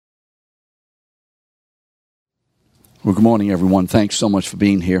Well, good morning, everyone. Thanks so much for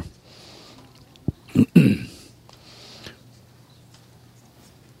being here.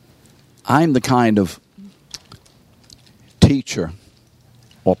 I'm the kind of teacher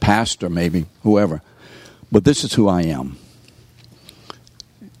or pastor, maybe, whoever, but this is who I am.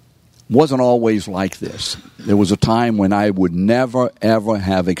 Wasn't always like this. There was a time when I would never, ever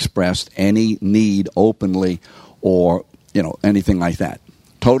have expressed any need openly or, anything like that.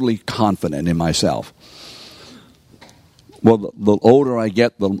 Totally confident in myself. Well, the older I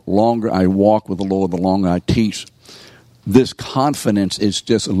get, the longer I walk with the Lord, the longer I teach. This confidence is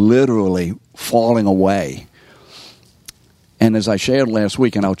just literally falling away. And as I shared last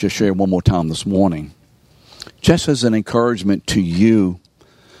week, and I'll just share one more time this morning, just as an encouragement to you,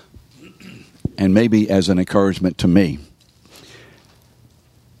 and maybe as an encouragement to me,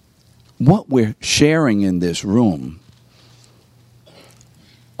 what we're sharing in this room,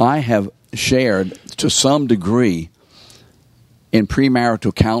 I have shared to some degree in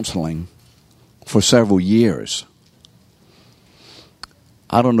premarital counseling for several years.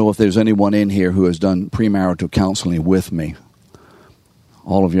 I don't know if there's anyone in here who has done premarital counseling with me.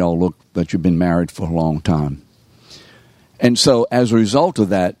 All of y'all look that you've been married for a long time. And so as a result of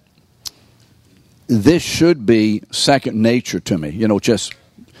that, this should be second nature to me.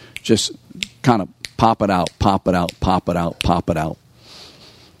 Just kind of pop it out, pop it out, pop it out, pop it out.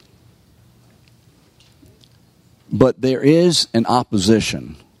 But there is an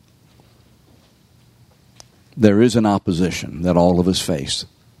opposition. There is an opposition that all of us face.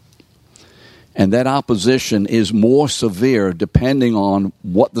 And that opposition is more severe depending on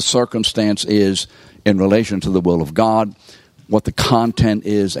what the circumstance is in relation to the will of God, what the content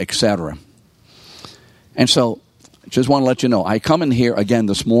is, etc. And so, just want to let you know, I come in here again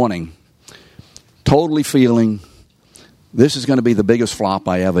this morning totally feeling this is going to be the biggest flop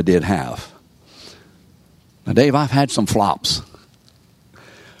I ever did have. Now, Dave, I've had some flops.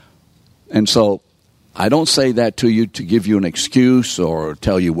 And so I don't say that to you to give you an excuse or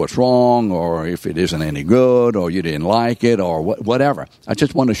tell you what's wrong or if it isn't any good or you didn't like it or whatever. I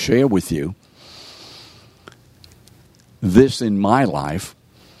just want to share with you this in my life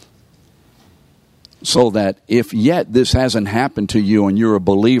so that if yet this hasn't happened to you and you're a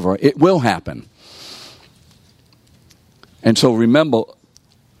believer, it will happen. And so remember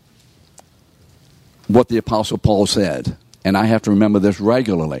what the Apostle Paul said, and I have to remember this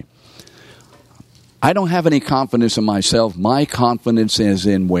regularly. I don't have any confidence in myself. My confidence is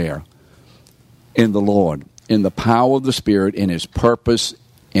in where? In the Lord, in the power of the Spirit, in His purpose,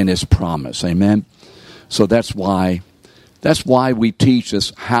 in His promise. Amen? So that's why we teach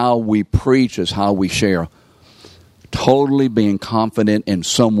this, how we preach is how we share. Totally being confident in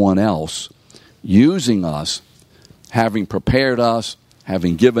someone else, using us, having prepared us,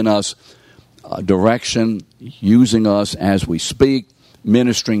 having given us direction, using us as we speak,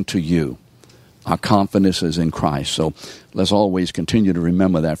 ministering to you. Our confidence is in Christ. So let's always continue to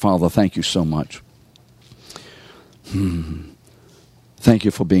remember that. Father, thank you so much. Thank you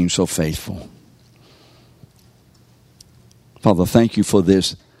for being so faithful. Father, thank you for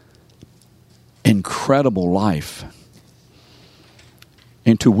this incredible life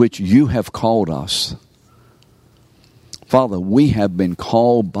into which you have called us. Father, we have been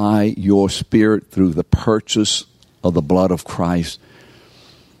called by your Spirit through the purchase of the blood of Christ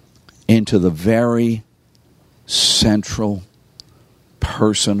into the very central,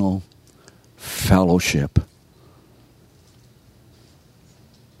 personal fellowship,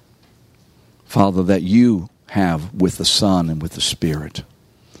 Father, that you have with the Son and with the Spirit.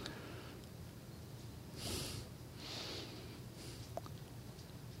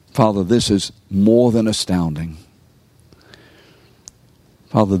 Father, this is more than astounding.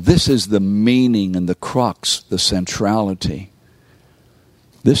 Father, this is the meaning and the crux, the centrality.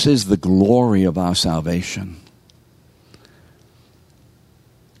 This is the glory of our salvation.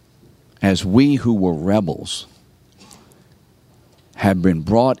 As we who were rebels have been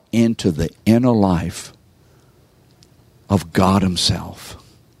brought into the inner life of God Himself.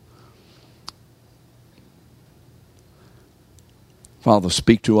 Father,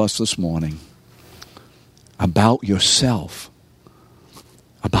 speak to us this morning about yourself.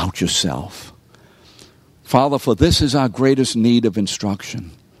 About yourself. Father, for this is our greatest need of instruction.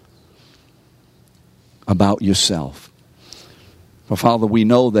 About yourself. For Father, we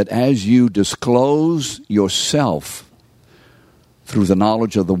know that as you disclose yourself through the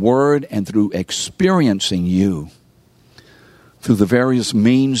knowledge of the Word and through experiencing you, through the various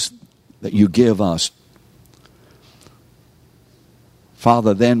means that you give us,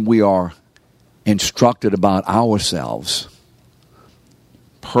 Father, then we are instructed about ourselves,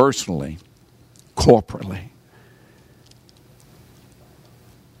 personally, corporately.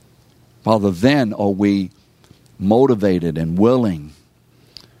 Father, then are we motivated and willing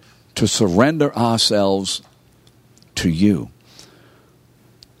to surrender ourselves to you,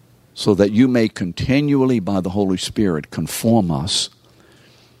 so that you may continually, by the Holy Spirit, conform us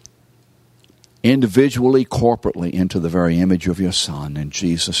individually, corporately, into the very image of your Son. In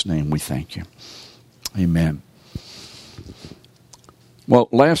Jesus' name we thank you. Amen. Well,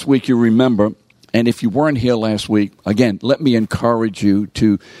 last week you remember, and if you weren't here last week, again, let me encourage you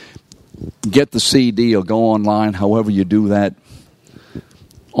to get the CD or go online, however you do that,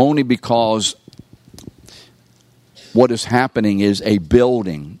 only because what is happening is a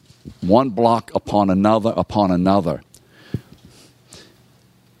building, one block upon another upon another.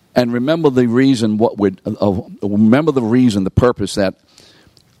 And remember the reason, the purpose that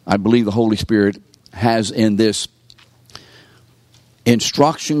I believe the Holy Spirit has in this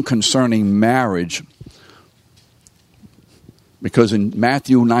instruction concerning marriage. Because in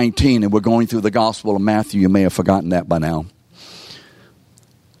Matthew 19, and we're going through the Gospel of Matthew, you may have forgotten that by now.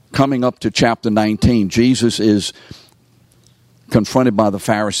 Coming up to chapter 19, Jesus is confronted by the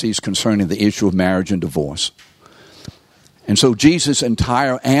Pharisees concerning the issue of marriage and divorce. And so Jesus'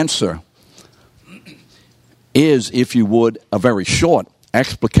 entire answer is, if you would, a very short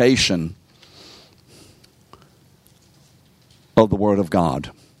explication of the Word of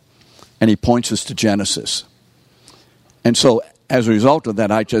God. And he points us to Genesis. And so as a result of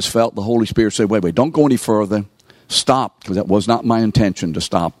that, I just felt the Holy Spirit say, wait, don't go any further. Stop, because that was not my intention to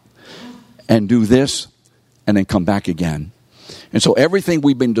stop. And do this, and then come back again. And so everything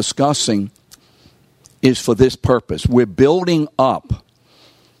we've been discussing is for this purpose. We're building up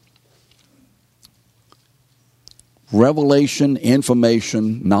revelation,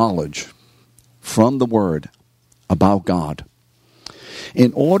 information, knowledge from the Word about God,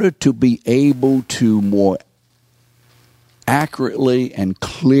 in order to be able to more accurately and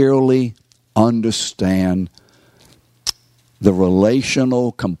clearly understand the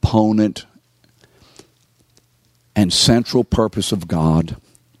relational component and central purpose of God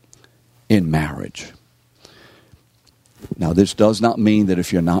in marriage. Now, this does not mean that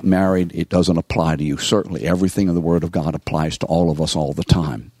if you're not married, it doesn't apply to you. Certainly, everything in the Word of God applies to all of us all the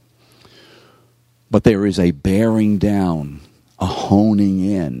time. But there is a bearing down, a honing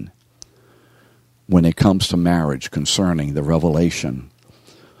in, when it comes to marriage concerning the revelation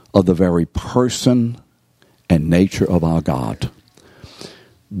of the very person and nature of our God,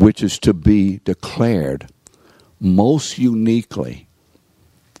 which is to be declared most uniquely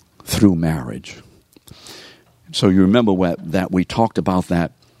through marriage. So you remember that we talked about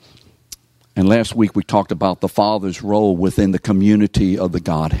that. And last week we talked about the Father's role within the community of the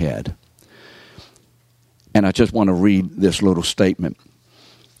Godhead. And I just want to read this little statement.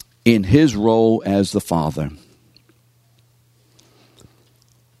 In his role as the Father,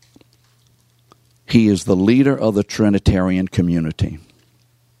 he is the leader of the Trinitarian community.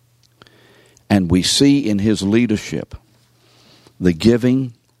 And we see in his leadership the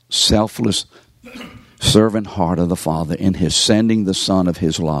giving, selfless, servant heart of the Father in his sending the Son of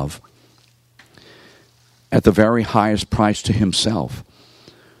his love at the very highest price to himself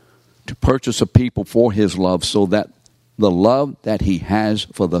to purchase a people for his love, so that the love that he has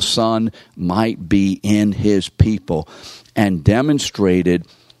for the Son might be in his people and demonstrated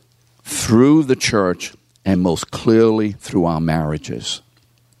through the church and most clearly through our marriages.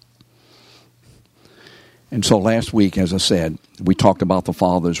 And so last week, as I said, we talked about the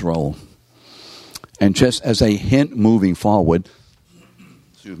Father's role. And just as a hint moving forward,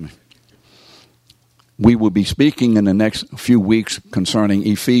 we will be speaking in the next few weeks concerning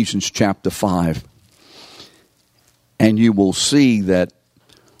Ephesians chapter 5. And you will see that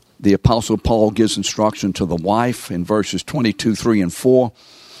the Apostle Paul gives instruction to the wife in verses 22, 3, and 4.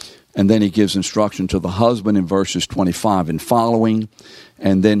 And then he gives instruction to the husband in verses 25 and following.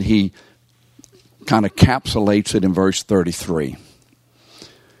 And then he kind of encapsulates it in verse 33.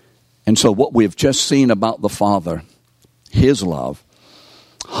 And so what we've just seen about the Father, his love,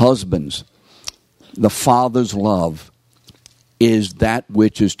 husbands, the Father's love is that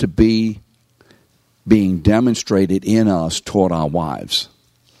which is to be being demonstrated in us toward our wives.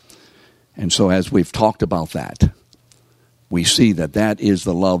 And so as we've talked about that, we see that that is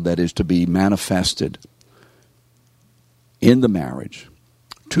the love that is to be manifested in the marriage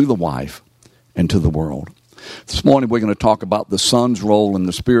to the wife and to the world. This morning we're going to talk about the Son's role and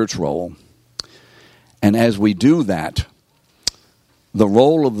the Spirit's role. And as we do that, the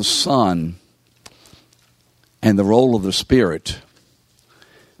role of the Son and the role of the Spirit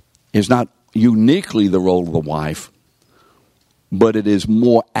is not uniquely the role of the wife, but it is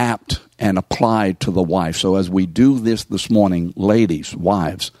more apt and applied to the wife. So as we do this morning, ladies,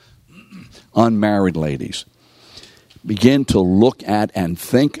 wives, unmarried ladies, begin to look at and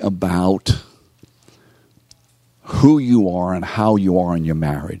think about who you are and how you are in your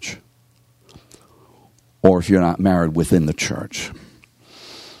marriage. Or if you're not married, within the church.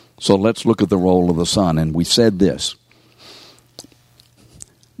 So let's look at the role of the Son. And we said this.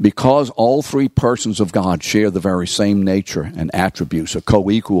 Because all three persons of God share the very same nature and attributes, are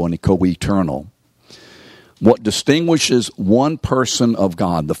co-equal and co-eternal, what distinguishes one person of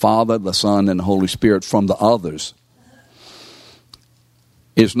God, the Father, the Son, and the Holy Spirit, from the others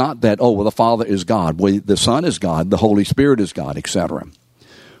is not that, the Father is God, the Son is God, the Holy Spirit is God, etc.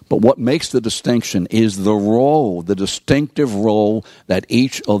 But what makes the distinction is the role, the distinctive role that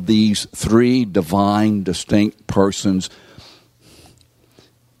each of these three divine, distinct persons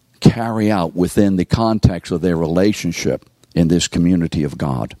carry out within the context of their relationship in this community of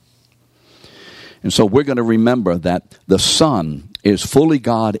God. And so we're going to remember that the Son is fully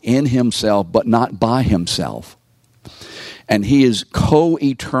God in himself, but not by himself. And he is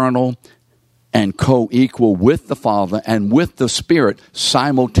co-eternal and co-equal with the Father and with the Spirit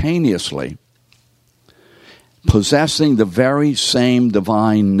simultaneously, possessing the very same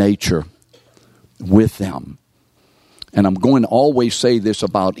divine nature with them. And I'm going to always say this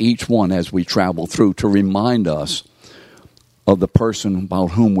about each one as we travel through to remind us of the person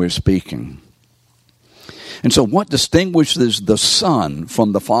about whom we're speaking. And so what distinguishes the Son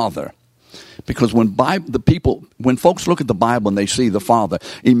from the Father? Because when folks look at the Bible and they see the Father,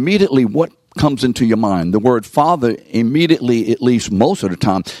 immediately what comes into your mind? The word Father immediately, at least most of the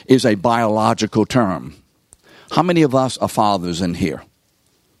time, is a biological term. How many of us are fathers in here?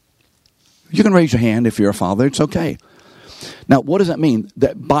 You can raise your hand if you're a father. It's okay. Now, what does that mean?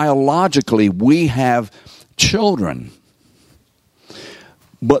 That biologically we have children.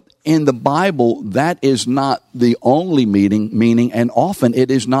 But in the Bible, that is not the only meaning, and often it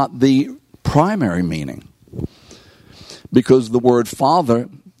is not the primary meaning. Because the word father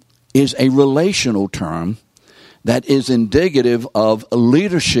is a relational term that is indicative of a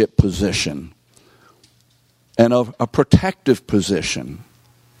leadership position and of a protective position.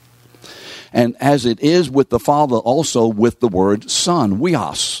 And as it is with the Father, also with the word son,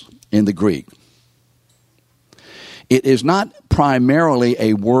 huios in the Greek. It is not primarily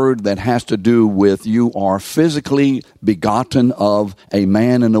a word that has to do with you are physically begotten of a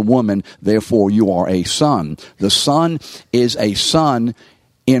man and a woman, therefore you are a son. The son is a son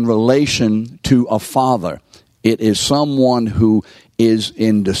in relation to a father. It is someone who is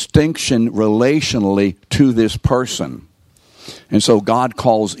in distinction relationally to this person. And so God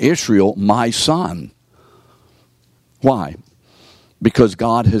calls Israel my son. Why? Because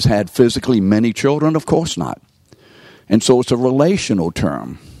God has had physically many children? Of course not. And so it's a relational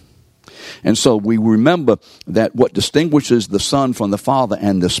term. And so we remember that what distinguishes the Son from the Father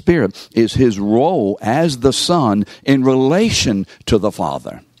and the Spirit is his role as the Son in relation to the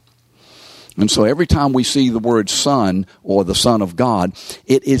Father. And so every time we see the word Son or the Son of God,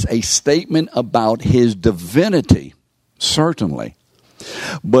 it is a statement about his divinity, certainly.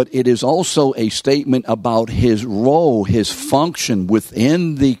 But it is also a statement about his role, his function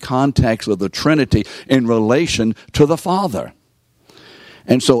within the context of the Trinity in relation to the Father.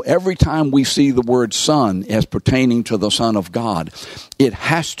 And so every time we see the word Son as pertaining to the Son of God, it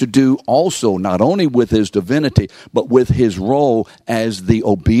has to do also not only with his divinity, but with his role as the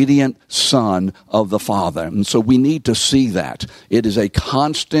obedient Son of the Father. And so we need to see that. It is a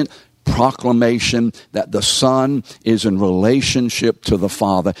constant proclamation that the Son is in relationship to the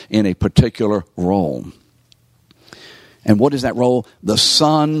Father in a particular role. And what is that role? The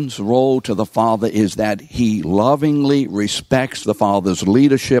Son's role to the Father is that he lovingly respects the Father's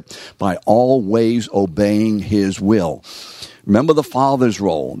leadership by always obeying his will. Remember the Father's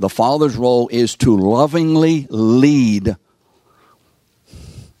role. The Father's role is to lovingly lead.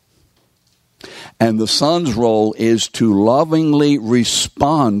 And the Son's role is to lovingly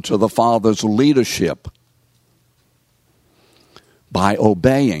respond to the Father's leadership by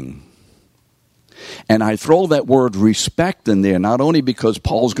obeying. And I throw that word respect in there, not only because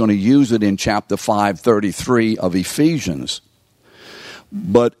Paul's going to use it in chapter 5:33 of Ephesians,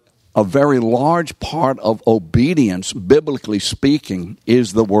 but a very large part of obedience, biblically speaking,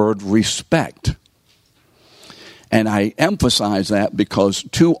 is the word respect. And I emphasize that because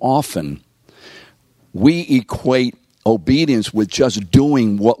too often we equate obedience with just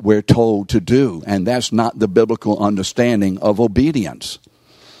doing what we're told to do, and that's not the biblical understanding of obedience.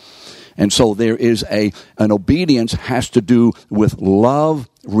 And so there is an obedience has to do with love,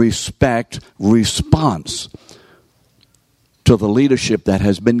 respect, response to the leadership that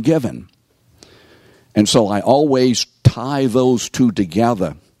has been given. And so I always tie those two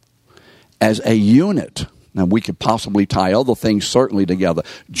together as a unit. Now, we could possibly tie other things certainly together,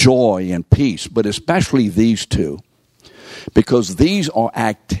 joy and peace, but especially these two, because these are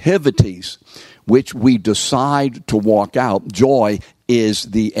activities which we decide to walk out. Joy is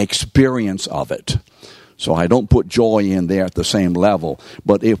the experience of it. So I don't put joy in there at the same level.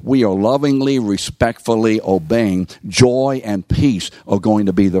 But if we are lovingly, respectfully obeying, joy and peace are going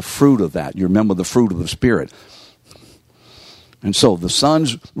to be the fruit of that. You remember the fruit of the Spirit. And so the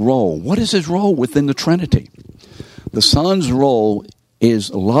Son's role, what is his role within the Trinity? The Son's role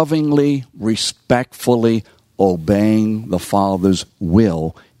is lovingly, respectfully obeying the Father's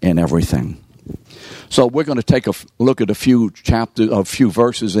will in everything. So we're going to take a look at a few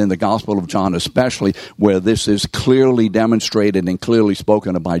verses in the Gospel of John, especially where this is clearly demonstrated and clearly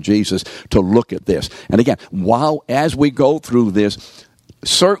spoken of by Jesus, to look at this. And again, as we go through this,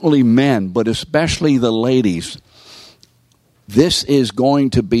 certainly men, but especially the ladies, this is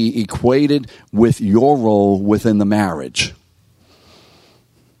going to be equated with your role within the marriage.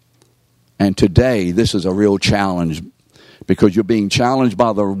 And today, this is a real challenge, because you're being challenged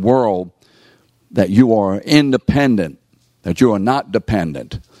by the world that you are independent, that you are not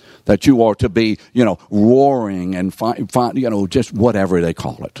dependent, that you are to be, roaring and just whatever they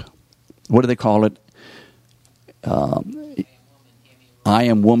call it. What do they call it? I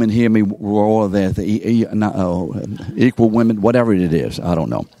am woman, hear me roar. Equal women, whatever it is. I don't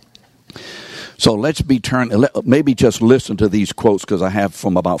know. So let's maybe just listen to these quotes, because I have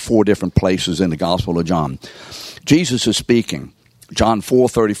from about 4 different places in the Gospel of John. Jesus is speaking. John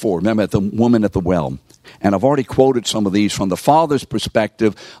 4:34, remember, the woman at the well. And I've already quoted some of these from the Father's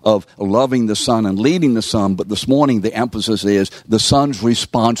perspective of loving the Son and leading the Son, but this morning the emphasis is the Son's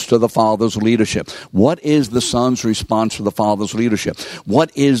response to the Father's leadership. What is the Son's response to the Father's leadership?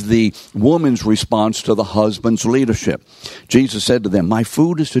 What is the woman's response to the husband's leadership? Jesus said to them, "My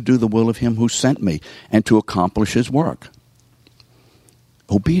food is to do the will of him who sent me and to accomplish his work."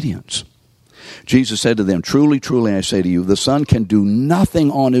 Obedience. Jesus said to them, "Truly, truly, I say to you, the Son can do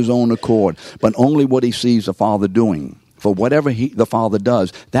nothing on his own accord, but only what he sees the Father doing. For whatever the Father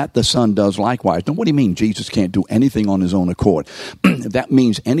does, that the Son does likewise." Now, what do you mean Jesus can't do anything on his own accord? That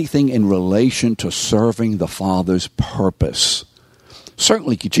means anything in relation to serving the Father's purpose.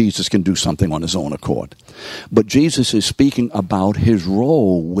 Certainly, Jesus can do something on his own accord. But Jesus is speaking about his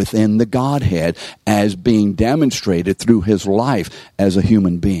role within the Godhead as being demonstrated through his life as a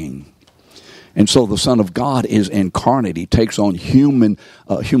human being. And so the Son of God is incarnate. He takes on human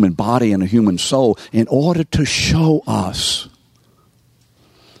body and a human soul in order to show us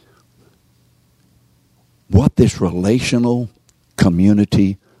what this relational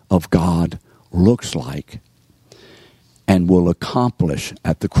community of God looks like and will accomplish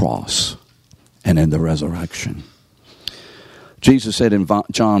at the cross and in the resurrection. Jesus said in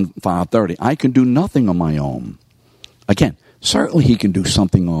John 5:30, "I can do nothing on my own." Again, certainly he can do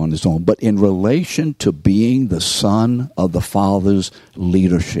something on his own, but in relation to being the Son of the Father's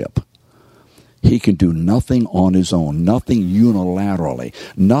leadership, he can do nothing on his own, nothing unilaterally,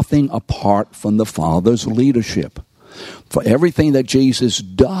 nothing apart from the Father's leadership. For everything that Jesus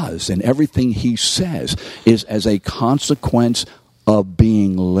does and everything he says is as a consequence of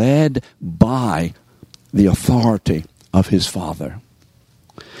being led by the authority of his Father.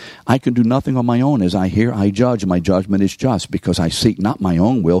 "I can do nothing on my own. As I hear, I judge. My judgment is just, because I seek not my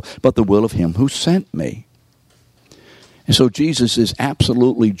own will, but the will of him who sent me." And so Jesus is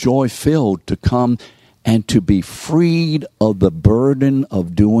absolutely joy-filled to come and to be freed of the burden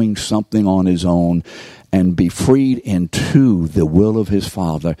of doing something on his own and be freed into the will of his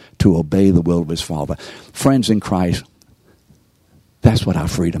Father, to obey the will of his Father. Friends in Christ, that's what our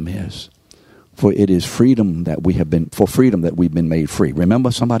freedom is. For it is freedom that we've been made free.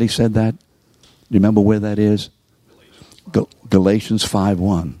 Remember somebody said that? You remember where that is? Galatians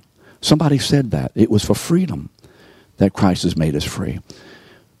 5:1. Somebody said that. It was for freedom that Christ has made us free.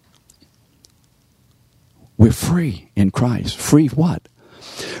 We're free in Christ. Free what?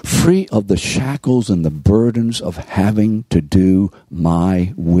 Free of the shackles and the burdens of having to do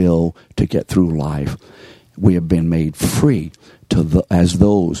my will to get through life. We have been made free as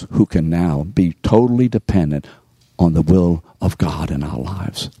those who can now be totally dependent on the will of God in our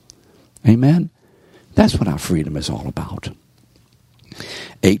lives. Amen? That's what our freedom is all about.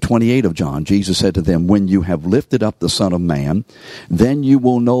 8:28 of John, Jesus said to them, "When you have lifted up the Son of Man, then you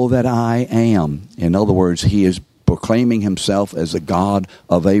will know that I am." In other words, he is proclaiming himself as the God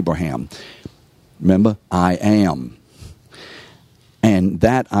of Abraham. Remember, I am. "And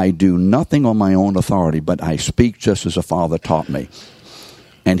that I do nothing on my own authority, but I speak just as the Father taught me.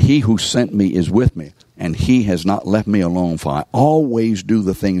 And he who sent me is with me." and he has not left me alone, for I always do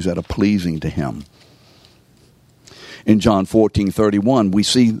the things that are pleasing to him. In John 14:31, we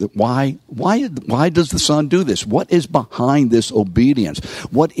see that why does the Son do this? What is behind this obedience?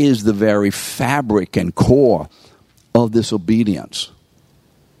 What is the very fabric and core of this obedience?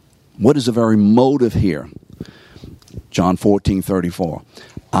 What is the very motive here? John 14:34.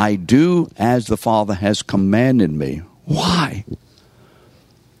 I do as the Father has commanded me. Why?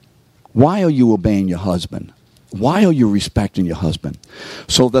 Why are you obeying your husband? Why are you respecting your husband?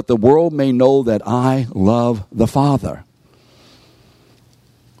 So that the world may know that I love the Father.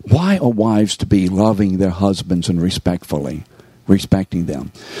 Why are wives to be loving their husbands and respecting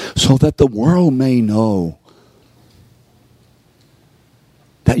them? So that the world may know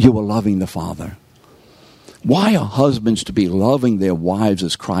that you are loving the Father. Why are husbands to be loving their wives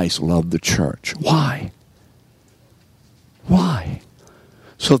as Christ loved the church? Why? Why?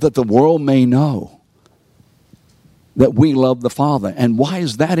 So that the world may know that we love the Father. And why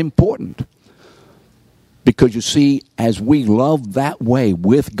is that important? Because you see, as we love that way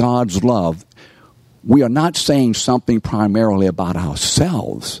with God's love, we are not saying something primarily about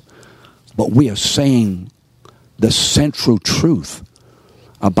ourselves, but we are saying the central truth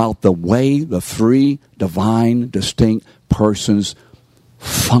about the way the three divine, distinct persons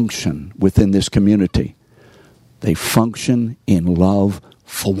function within this community. They function in love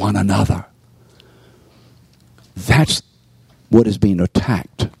for one another. That's what is being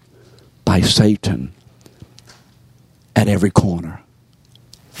attacked by Satan at every corner.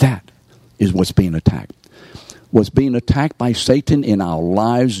 That is what's being attacked. What's being attacked by Satan in our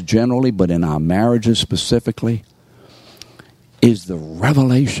lives generally, but in our marriages specifically, is the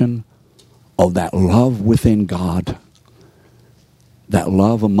revelation of that love within God, that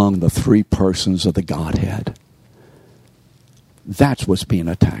love among the three persons of the Godhead. That's what's being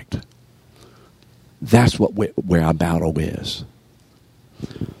attacked. That's where our battle is.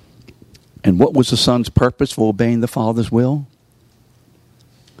 And what was the Son's purpose for obeying the Father's will?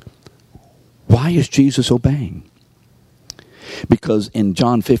 Why is Jesus obeying? Because in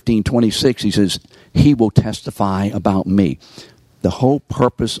John 15:26, he says, he will testify about me. The whole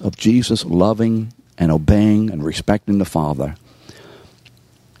purpose of Jesus loving and obeying and respecting the Father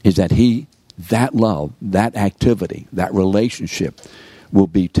is that that love, that activity, that relationship will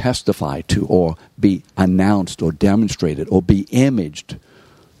be testified to or be announced or demonstrated or be imaged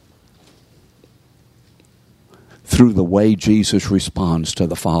through the way Jesus responds to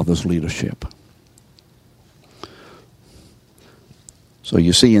the Father's leadership. So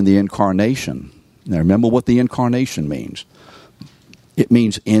you see in the incarnation, now remember what the incarnation means. It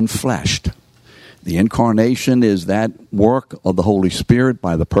means infleshed. The incarnation is that work of the Holy Spirit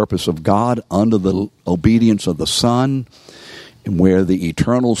by the purpose of God under the obedience of the Son, and where the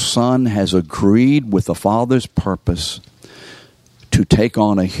eternal Son has agreed with the Father's purpose to take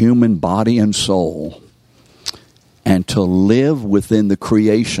on a human body and soul and to live within the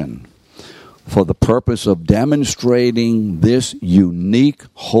creation for the purpose of demonstrating this unique,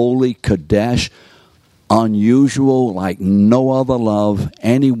 holy, Kadesh, unusual, like no other love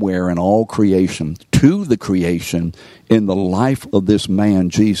anywhere in all creation, to the creation in the life of this man,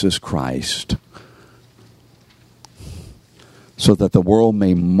 Jesus Christ, so that the world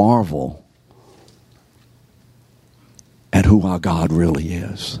may marvel at who our God really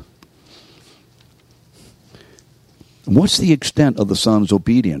is. What's the extent of the Son's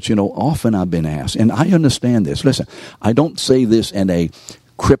obedience? You know, often I've been asked, and I understand this. Listen, I don't say this in a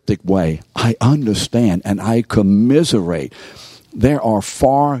cryptic way. I understand and I commiserate. There are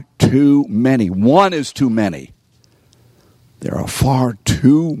far too many. One is too many. There are far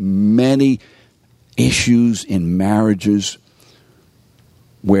too many issues in marriages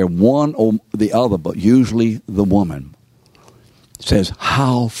where one or the other, but usually the woman, says,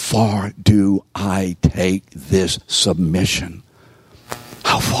 how far do I take this submission?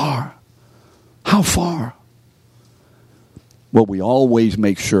 How far? How far? Well, we always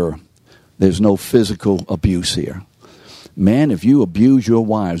make sure there's no physical abuse here. Man, if you abuse your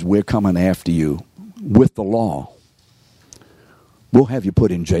wives, we're coming after you with the law. We'll have you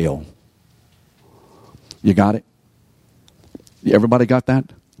put in jail. You got it? Everybody got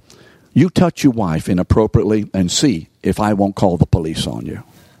that? You touch your wife inappropriately and see if I won't call the police on you.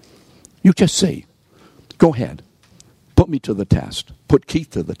 You just see. Go ahead. Put me to the test. Put Keith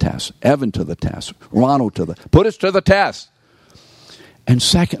to the test. Evan to the test. Ronald to the... Put us to the test. And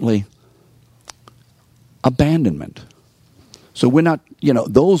secondly, abandonment. So we're not,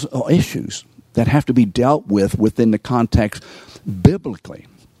 those are issues that have to be dealt with within the context biblically.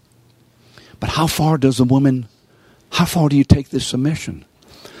 But how far do you take this submission?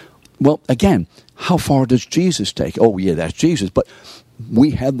 Well, again, how far does Jesus take? Oh, yeah, that's Jesus. But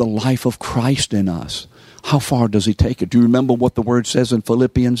we have the life of Christ in us. How far does he take it? Do you remember what the word says in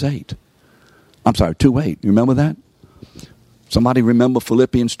Philippians 8? I'm sorry, 2:8. You remember that? Somebody remember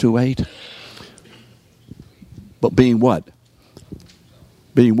Philippians 2:8? But being what?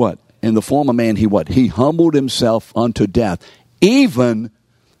 Being what? In the former man, he what? He humbled himself unto death. Even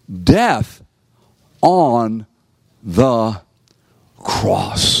death on the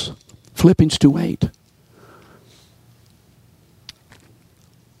cross. Philippians 2:8.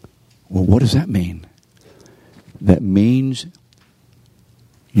 Well, what does that mean? That means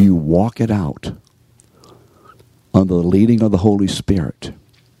you walk it out under the leading of the Holy Spirit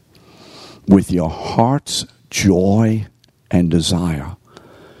with your heart's joy and desire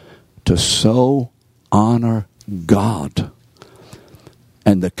to so honor God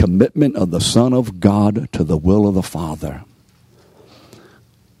and the commitment of the Son of God to the will of the Father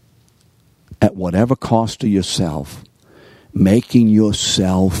at whatever cost to yourself, making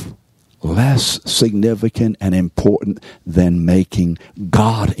yourself less significant and important than making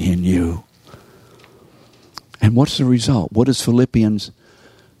God in you. And what's the result? What does Philippians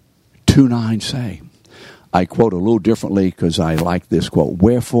 2:9 say? I quote a little differently because I like this quote.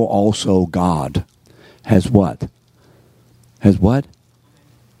 Wherefore also God has what? Has what?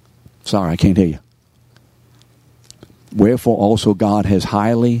 Sorry, I can't hear you. Wherefore also God has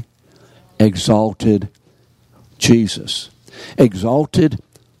highly exalted Jesus. Exalted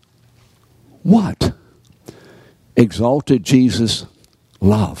what? Exalted Jesus'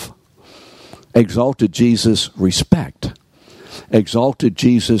 love. Exalted Jesus' respect. Exalted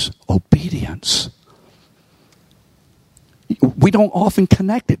Jesus' obedience. We don't often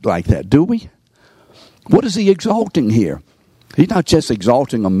connect it like that, do we? What is he exalting here? He's not just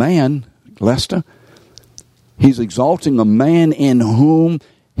exalting a man, Lester. He's exalting a man in whom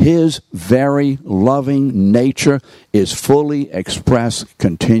his very loving nature is fully expressed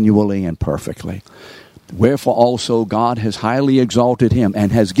continually and perfectly. Wherefore also God has highly exalted him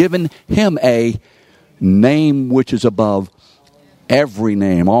and has given him a name which is above every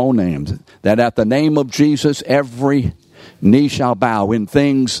name, all names, that at the name of Jesus every knee shall bow in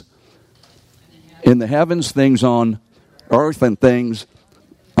things in the heavens, things on earth, and things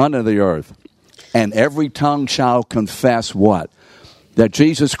under the earth. And every tongue shall confess what? That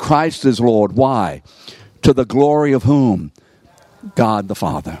Jesus Christ is Lord. Why? To the glory of whom? God the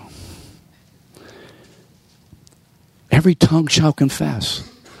Father. Every tongue shall confess.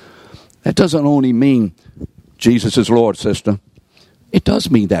 That doesn't only mean Jesus is Lord, sister. It does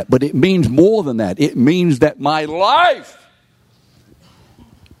mean that, but it means more than that. It means that my life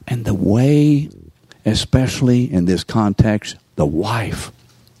and the way, especially in this context, the wife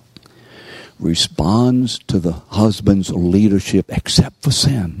responds to the husband's leadership, except for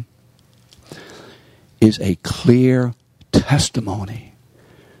sin, is a clear testimony,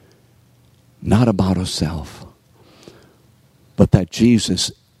 not about herself, but that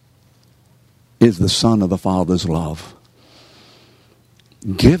Jesus is the Son of the Father's love,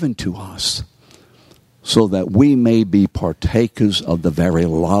 given to us so that we may be partakers of the very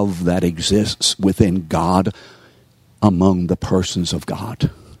love that exists within God among the persons of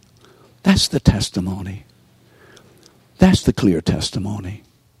God. That's the testimony. That's the clear testimony.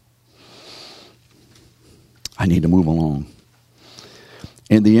 I need to move along.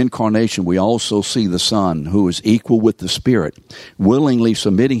 In the incarnation, we also see the Son, who is equal with the Spirit, willingly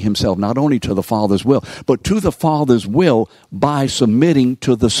submitting himself not only to the Father's will, but to the Father's will by submitting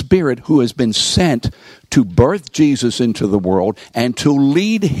to the Spirit who has been sent to birth Jesus into the world and to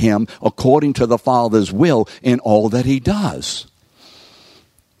lead him according to the Father's will in all that he does.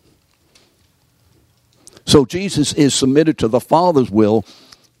 So Jesus is submitted to the Father's will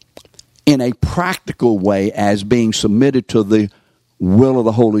in a practical way as being submitted to the will of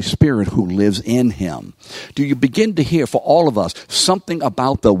the Holy Spirit who lives in him. Do you begin to hear, for all of us, something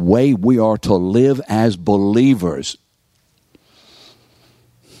about the way we are to live as believers?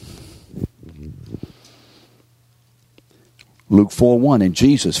 Luke 4:1, and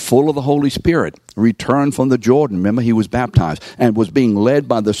Jesus, full of the Holy Spirit, returned from the Jordan. Remember, he was baptized and was being led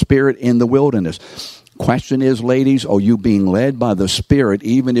by the Spirit in the wilderness. Question is, ladies, are you being led by the Spirit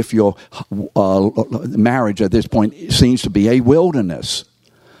even if your marriage at this point seems to be a wilderness?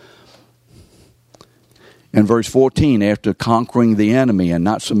 In verse 14, after conquering the enemy and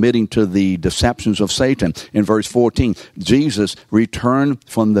not submitting to the deceptions of Satan, in verse 14, Jesus returned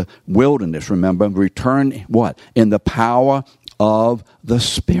from the wilderness, remember, returned what? In the power of the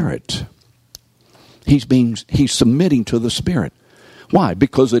Spirit. He's submitting to the Spirit. Why?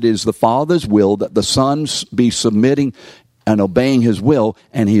 Because it is the Father's will that the Son be submitting and obeying his will,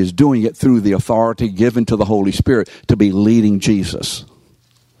 and he is doing it through the authority given to the Holy Spirit to be leading Jesus.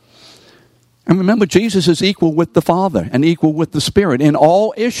 And remember, Jesus is equal with the Father and equal with the Spirit in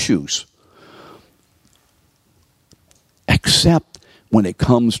all issues, except when it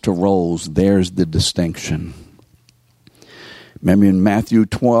comes to roles. There's the distinction. Remember in Matthew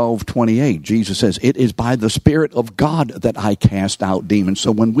 12:28, Jesus says, "It is by the Spirit of God that I cast out demons."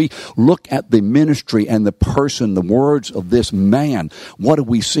 So when we look at the ministry and the person, the words of this man, what are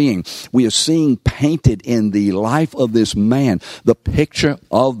we seeing? We are seeing painted in the life of this man the picture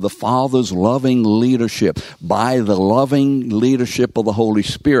of the Father's loving leadership by the loving leadership of the Holy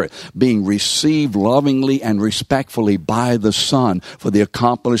Spirit, being received lovingly and respectfully by the Son for the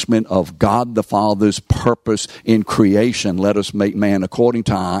accomplishment of God the Father's purpose in creation. Let us make man according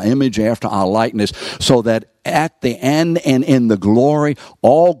to our image, after our likeness, so that at the end and in the glory,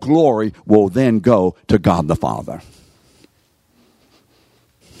 all glory will then go to God the Father.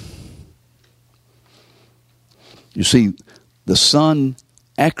 You see, the Son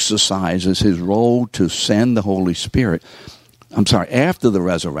exercises his role to send the Holy Spirit. After the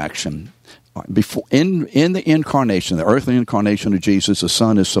resurrection, before in the incarnation, the earthly incarnation of Jesus, the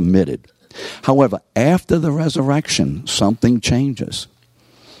Son is submitted. However, after the resurrection, something changes.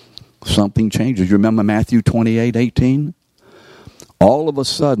 Something changes. You remember Matthew 28:18? All of a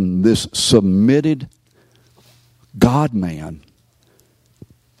sudden, this submitted God-man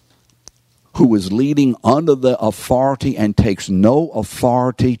who is leading under the authority and takes no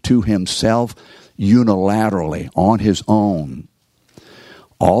authority to himself unilaterally on his own.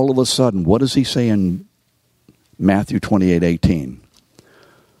 All of a sudden, what does he say in Matthew 28:18?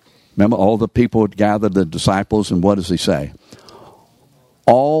 Remember, all the people had gathered, the disciples, and what does he say?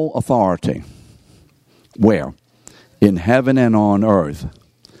 All authority, where? In heaven and on earth,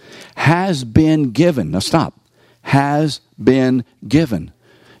 has been given. Now stop. Has been given.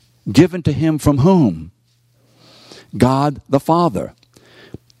 Given to him from whom? God the Father.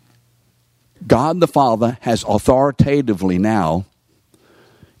 God the Father has authoritatively now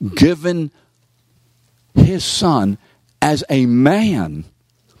given his Son as a man,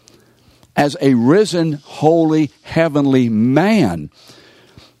 as a risen, holy, heavenly man,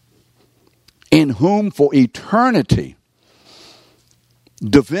 in whom for eternity,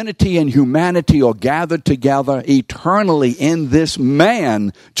 divinity and humanity are gathered together eternally in this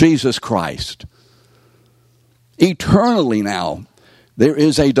man, Jesus Christ. Eternally now, there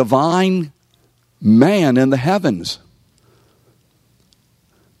is a divine man in the heavens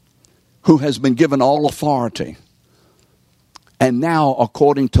who has been given all authority. And now,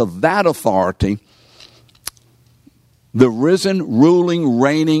 according to that authority, the risen, ruling,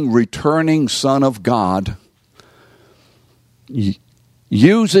 reigning, returning Son of God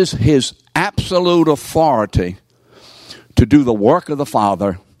uses his absolute authority to do the work of the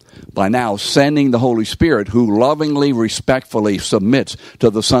Father by now sending the Holy Spirit, who lovingly, respectfully submits to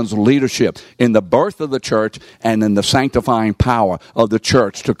the Son's leadership in the birth of the church and in the sanctifying power of the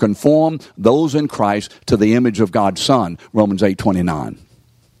church to conform those in Christ to the image of God's Son, Romans 8:29.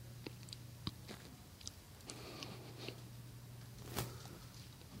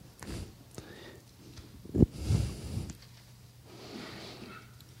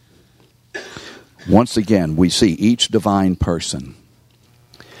 Once again, we see each divine person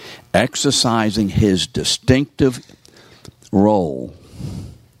exercising his distinctive role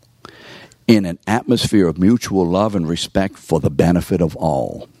in an atmosphere of mutual love and respect for the benefit of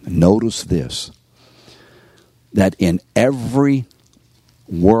all. Notice this, that in every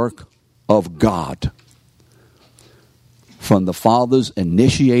work of God, from the Father's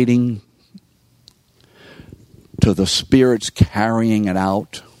initiating to the Spirit's carrying it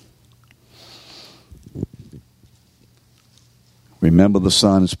out, remember the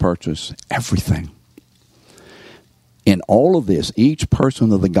Son's purchase, everything. In all of this, each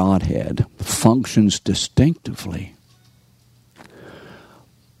person of the Godhead functions distinctively,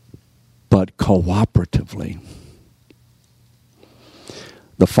 but cooperatively.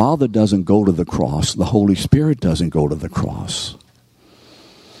 The Father doesn't go to the cross. The Holy Spirit doesn't go to the cross.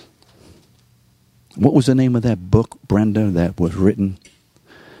 What was the name of that book, Brenda, that was written?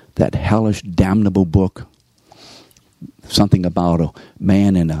 That hellish, damnable book? Something about a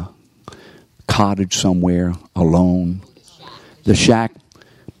man in a cottage somewhere alone. The Shack.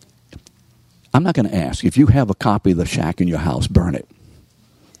 I'm not going to ask. If you have a copy of The Shack in your house, burn it.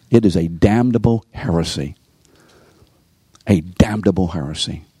 It is a damnable heresy. A damnable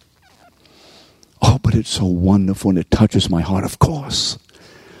heresy. Oh, but it's so wonderful and it touches my heart, of course.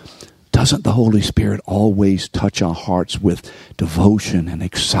 Doesn't the Holy Spirit always touch our hearts with devotion and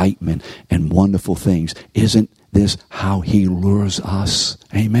excitement and wonderful things? Isn't this how he lures us.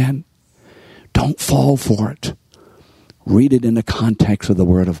 Amen? Don't fall for it. Read it in the context of the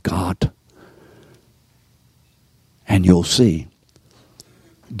Word of God. And you'll see.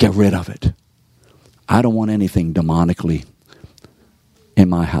 Get rid of it. I don't want anything demonically in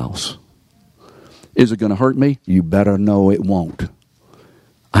my house. Is it going to hurt me? You better know it won't.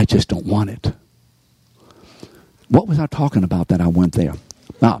 I just don't want it. What was I talking about that I went there?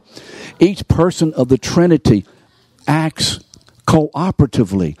 Now, each person of the Trinity acts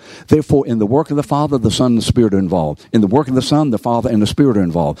cooperatively. Therefore, in the work of the Father, the Son, and the Spirit are involved. In the work of the Son, the Father and the Spirit are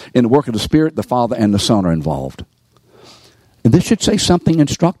involved. In the work of the Spirit, the Father and the Son are involved. And this should say something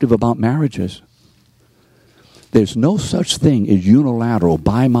instructive about marriages. There's no such thing as unilateral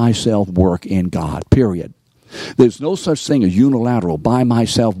by myself work in God, period. There's no such thing as unilateral by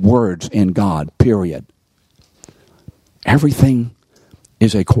myself words in God, period. Everything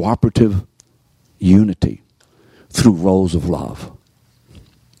is a cooperative unity through roles of love.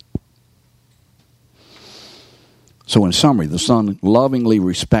 So in summary, the Son lovingly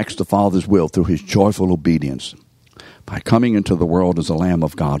respects the Father's will through his joyful obedience by coming into the world as the Lamb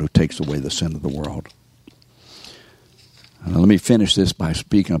of God who takes away the sin of the world. Now, let me finish this by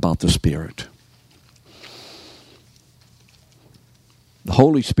speaking about the Spirit. The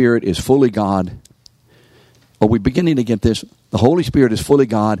Holy Spirit is fully God. Are we beginning to get this? The Holy Spirit is fully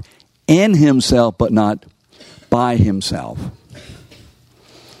God in himself, but not by himself.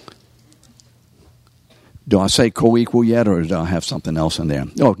 Do I say co-equal yet, or do I have something else in there?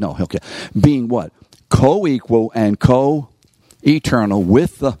 Oh, no, okay. Being what? Co-equal and co-eternal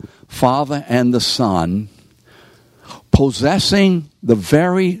with the Father and the Son, possessing the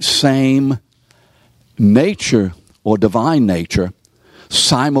very same nature or divine nature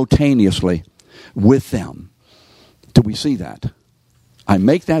simultaneously with them. Do we see that? I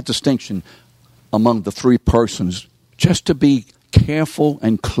make that distinction among the three persons just to be careful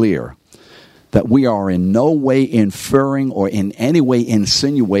and clear that we are in no way inferring or in any way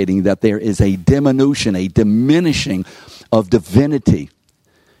insinuating that there is a diminution, a diminishing of divinity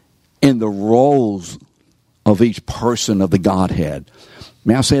in the roles of each person of the Godhead.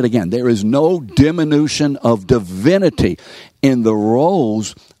 May I say it again? There is no diminution of divinity in the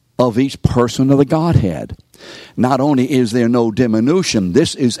roles of each person of the Godhead. Not only is there no diminution,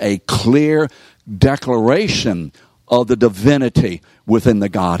 this is a clear declaration of the divinity within the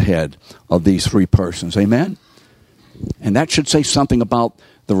Godhead of these three persons. Amen? And that should say something about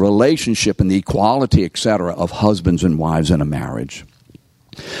the relationship and the equality, etc., of husbands and wives in a marriage.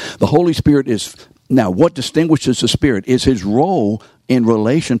 The Holy Spirit is... Now, what distinguishes the Spirit is his role in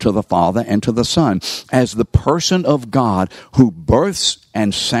relation to the Father and to the Son as the person of God who births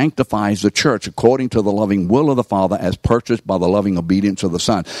and sanctifies the church according to the loving will of the Father as purchased by the loving obedience of the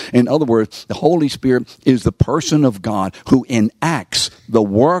Son. In other words, the Holy Spirit is the person of God who enacts the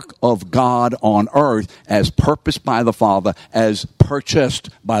work of God on earth as purposed by the Father, as purchased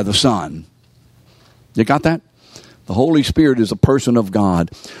by the Son. You got that? The Holy Spirit is a person of God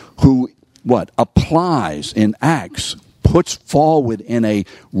who applies, enacts, puts forward in a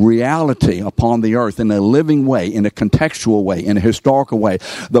reality upon the earth in a living way, in a contextual way, in a historical way,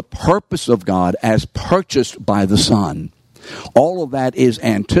 the purpose of God as purchased by the Son. All of that is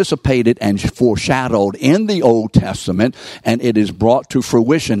anticipated and foreshadowed in the Old Testament, and it is brought to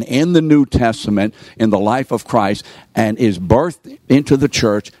fruition in the New Testament in the life of Christ, and is birthed into the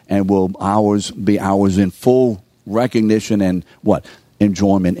church and will be ours in full recognition and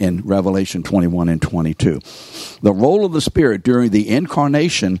enjoyment in Revelation 21 and 22. The role of the Spirit during the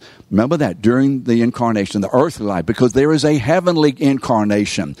incarnation, remember that, during the incarnation, the earthly life, because there is a heavenly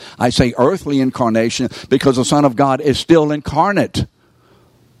incarnation. I say earthly incarnation because the Son of God is still incarnate.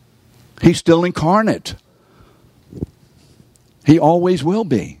 He's still incarnate. He always will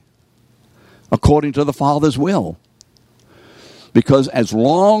be, according to the Father's will. Because as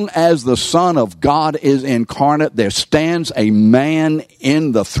long as the Son of God is incarnate, there stands a man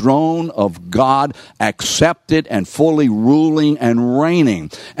in the throne of God, accepted and fully ruling and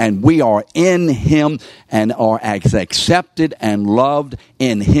reigning. And we are in him and are as accepted and loved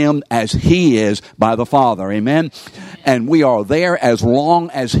in him as he is by the Father. Amen? And we are there as long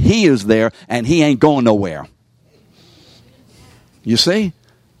as he is there, and he ain't going nowhere. You see?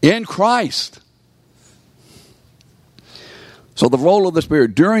 In Christ. So the role of the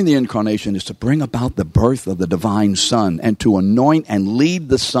Spirit during the incarnation is to bring about the birth of the divine Son and to anoint and lead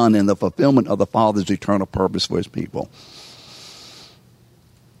the Son in the fulfillment of the Father's eternal purpose for his people.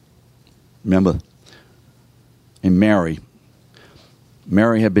 Remember, in Mary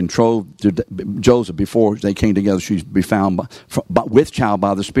had been betrothed to Joseph before they came together. She's be found with child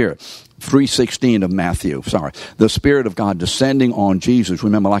by the Spirit. 3:16 of Matthew, the Spirit of God descending on Jesus,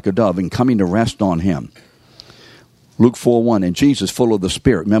 remember, like a dove, and coming to rest on him. Luke 4:1, and Jesus full of the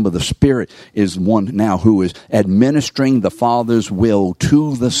Spirit. Remember, the Spirit is one now who is administering the Father's will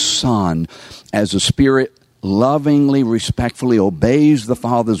to the Son as the Spirit lovingly, respectfully obeys the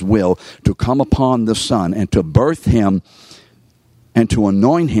Father's will to come upon the Son and to birth him and to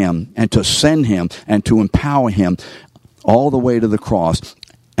anoint him and to send him and to empower him all the way to the cross.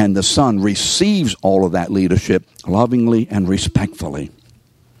 And the Son receives all of that leadership lovingly and respectfully.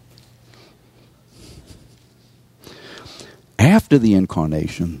 After the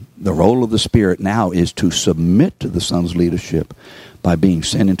incarnation, the role of the Spirit now is to submit to the Son's leadership by being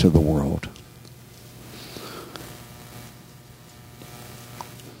sent into the world.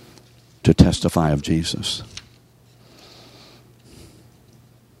 To testify of Jesus.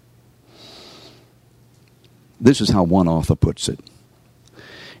 This is how one author puts it.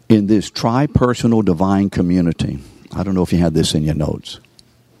 In this tri-personal divine community, I don't know if you had this in your notes.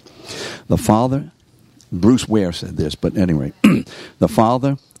 The Father, Bruce Ware said this, but anyway, the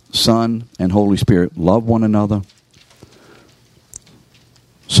Father, Son, and Holy Spirit love one another,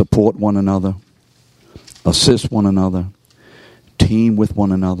 support one another, assist one another, team with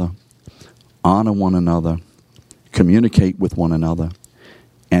one another, honor one another, communicate with one another,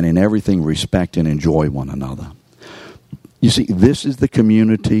 and in everything respect and enjoy one another. You see, this is the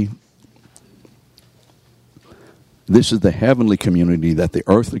community, this is the heavenly community that the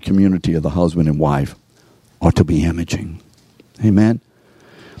earthly community of the husband and wife are to be imaging. Amen?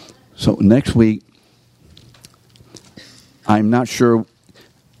 So next week, I'm not sure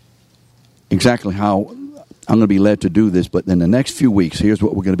exactly how I'm going to be led to do this, but in the next few weeks, here's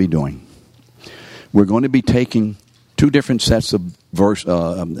what we're going to be doing. We're going to be taking two different sets of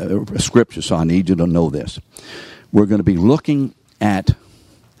scriptures, so I need you to know this. We're going to be looking at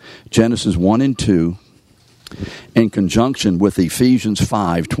Genesis 1 and 2 in conjunction with Ephesians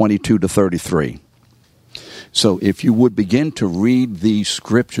 5:22-33. So if you would begin to read these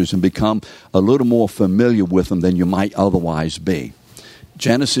scriptures and become a little more familiar with them than you might otherwise be.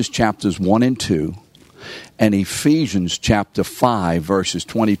 Genesis chapters 1 and 2 and Ephesians chapter 5 verses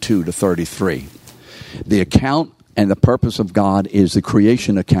 22-33. The account and the purpose of God is the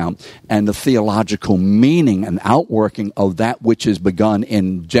creation account, and the theological meaning and outworking of that which is begun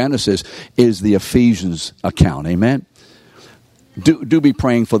in Genesis is the Ephesians account. Amen? Do be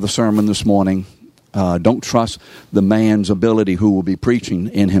praying for the sermon this morning. Don't trust the man's ability who will be preaching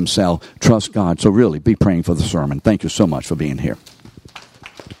in himself. Trust God. So really, be praying for the sermon. Thank you so much for being here.